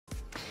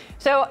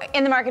So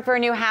in the market for a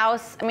new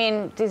house, I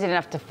mean, it's easy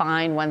enough to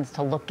find ones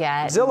to look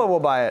at. Zillow will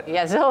buy it.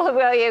 Yeah, Zillow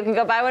will. You can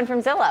go buy one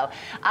from Zillow.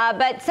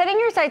 But setting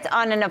your sights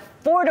on an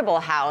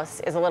affordable house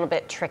is a little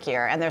bit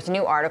trickier. And there's a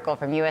new article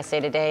from USA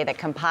Today that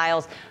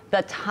compiles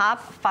the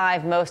top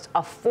 5 most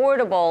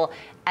affordable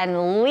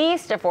and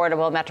least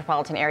affordable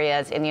metropolitan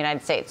areas in the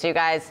United States. So you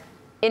guys,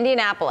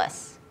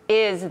 Indianapolis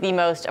is the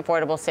most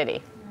affordable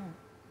city.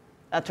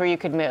 That's where you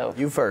could move.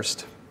 You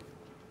first.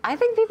 I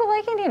think people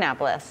like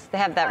Indianapolis. They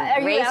have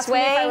that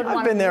raceway.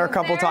 I've been there a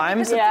couple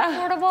times.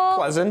 Yeah. Affordable.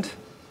 Pleasant.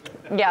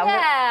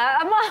 Yeah,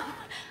 I'm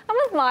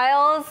with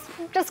Myles.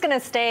 I'm just going to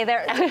stay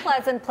there. It's a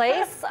pleasant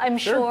place, I'm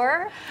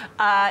sure.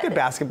 Good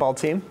basketball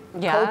team.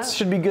 Yeah. Colts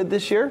should be good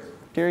this year.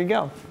 Here you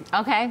go.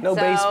 Okay. No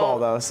baseball,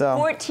 though, so.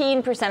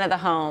 14% of the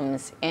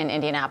homes in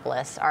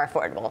Indianapolis are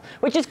affordable,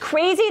 which is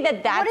crazy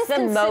that that's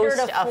the most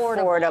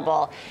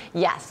affordable.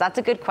 Yes, that's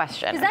a good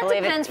question. Because that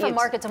depends from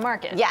market to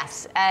market.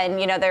 Yes, and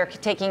you know, they're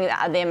taking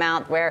the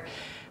amount where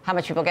how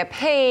much people get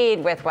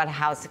paid with what a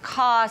house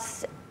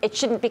costs. It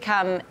shouldn't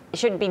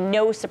be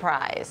no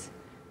surprise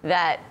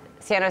that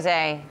San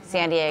Jose,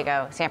 San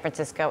Diego, San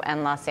Francisco,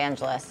 and Los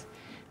Angeles,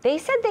 they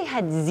said they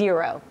had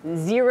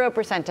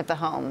 0% of the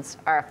homes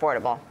are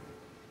affordable.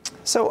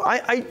 So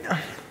I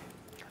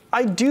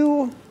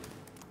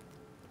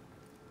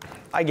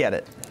get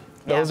it.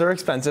 Those are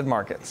expensive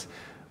markets.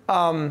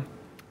 But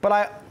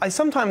I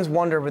sometimes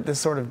wonder with this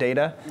sort of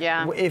data,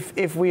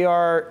 if we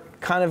are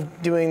kind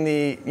of doing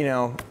the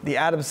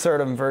ad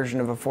absurdum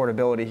version of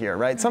affordability here,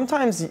 right?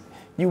 Sometimes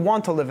you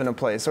want to live in a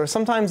place, or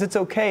sometimes it's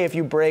okay if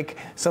you break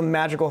some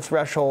magical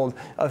threshold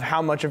of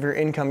how much of your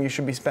income you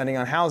should be spending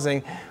on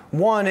housing.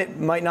 One, it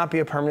might not be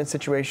a permanent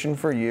situation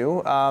for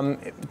you.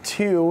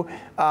 Two,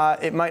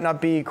 it might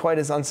not be quite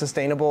as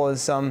unsustainable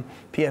as some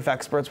PF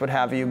experts would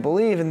have you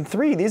believe. And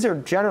three, these are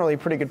generally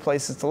pretty good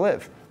places to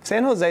live.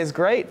 San Jose is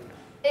great.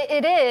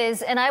 It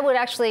is, and I would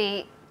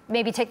actually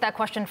maybe take that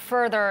question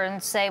further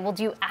and say, well,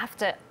 do you have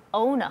to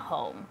own a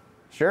home?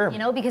 Sure. You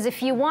know, because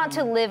if you want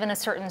to live in a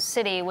certain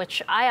city,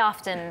 which I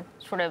often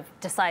sort of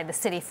decide the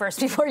city first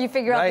before you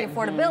figure out the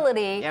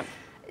affordability,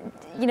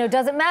 you know,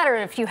 doesn't matter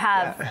if you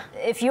have,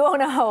 if you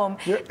own a home.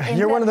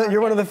 You're one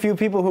of the few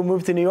people who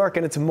moved to New York,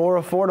 and it's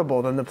more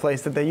affordable than the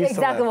place that they used to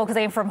live. Exactly, well, because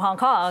I'm from Hong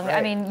Kong. Right.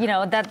 I mean, you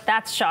know,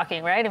 that's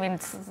shocking, right? I mean,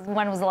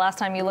 when was the last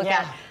time you looked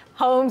at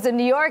homes in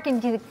New York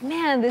and you think,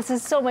 man, this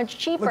is so much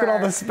cheaper. Look at all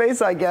the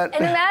space I get.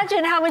 And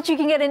imagine how much you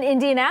can get in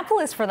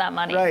Indianapolis for that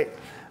money. Right.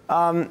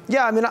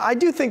 Yeah, I mean, I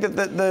do think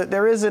that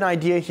there is an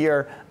idea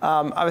here.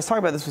 I was talking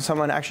about this with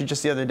someone actually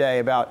just the other day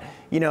about,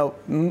 you know,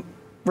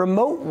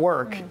 remote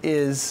work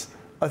is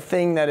a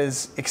thing that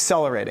is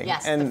accelerating.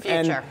 Yes, the future.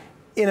 And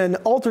in an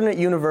alternate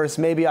universe,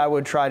 maybe I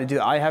would try to do.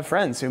 I have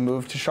friends who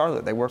moved to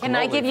Charlotte. They work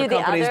remotely for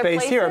companies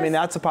based here. I mean,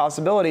 that's a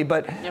possibility,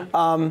 but you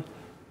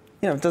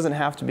know, it doesn't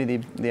have to be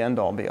the end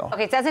all be all.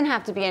 Okay, it doesn't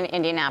have to be in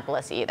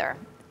Indianapolis either.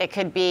 It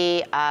could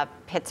be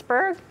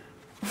Pittsburgh,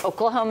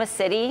 Oklahoma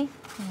City,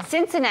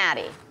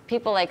 Cincinnati.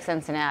 People like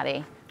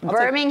Cincinnati.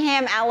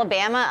 Birmingham,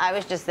 Alabama, I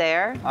was just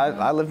there.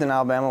 I lived in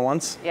Alabama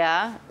once.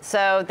 Yeah,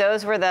 so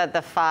those were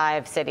the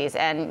 5 cities,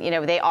 and you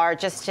know they are,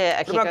 just to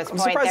Aikiko's point. I'm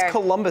surprised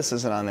Columbus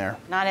isn't on there.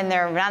 Not in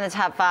there, not in the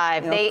top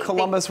 5. You know,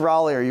 Columbus,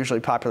 Raleigh are usually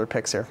popular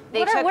picks here.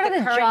 What are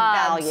the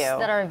jobs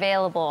that are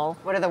available?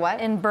 What are the what?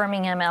 In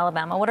Birmingham,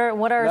 Alabama. What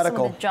are some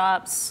of the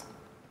jobs?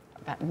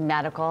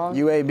 Medical.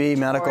 UAB,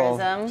 medical,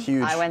 tourism.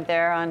 huge. I went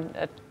there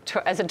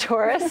as a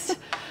tourist.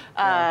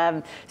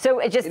 So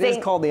it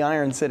is called the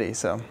Iron City,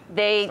 so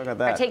they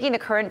are taking the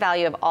current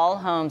value of all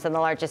homes in the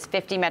largest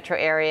 50 metro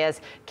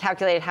areas,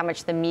 calculated how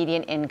much the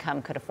median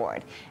income could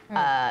afford.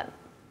 That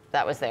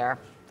was the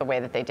way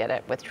that they did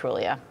it with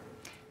Trulia.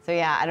 So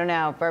yeah, I don't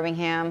know,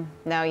 Birmingham.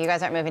 No, you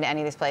guys aren't moving to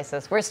any of these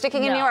places. We're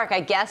sticking in New York, I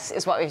guess,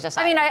 is what we've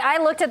decided. I mean,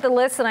 I looked at the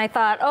list and I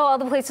thought, oh, all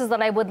the places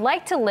that I would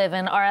like to live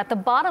in are at the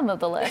bottom of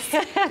the list. So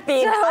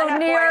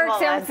New York,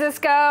 San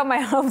Francisco,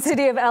 my home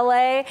city of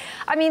LA.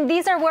 I mean,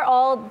 these are where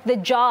all the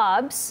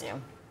jobs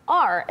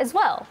are as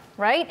well,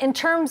 right? In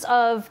terms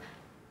of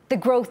the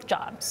growth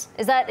jobs.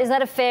 Is that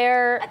a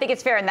fair? I think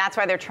it's fair, and that's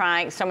why they're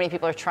trying. So many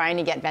people are trying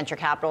to get venture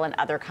capital and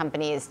other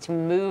companies to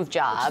move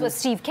jobs. Which is what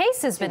Steve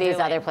Case has been doing. These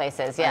other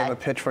places, I have a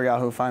pitch for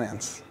Yahoo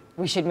Finance.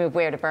 We should move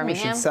where, to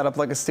Birmingham? We should set up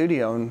like a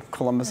studio in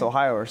Columbus,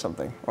 Ohio, or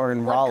something, or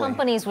in Raleigh. What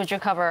companies would you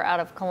cover out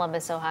of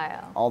Columbus,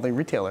 Ohio? All the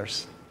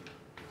retailers.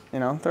 You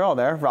know, they're all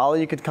there.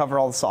 Raleigh, you could cover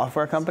all the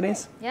software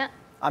companies. Yeah.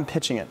 I'm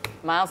pitching it.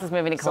 Myles is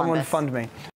moving to Columbus. Someone fund me.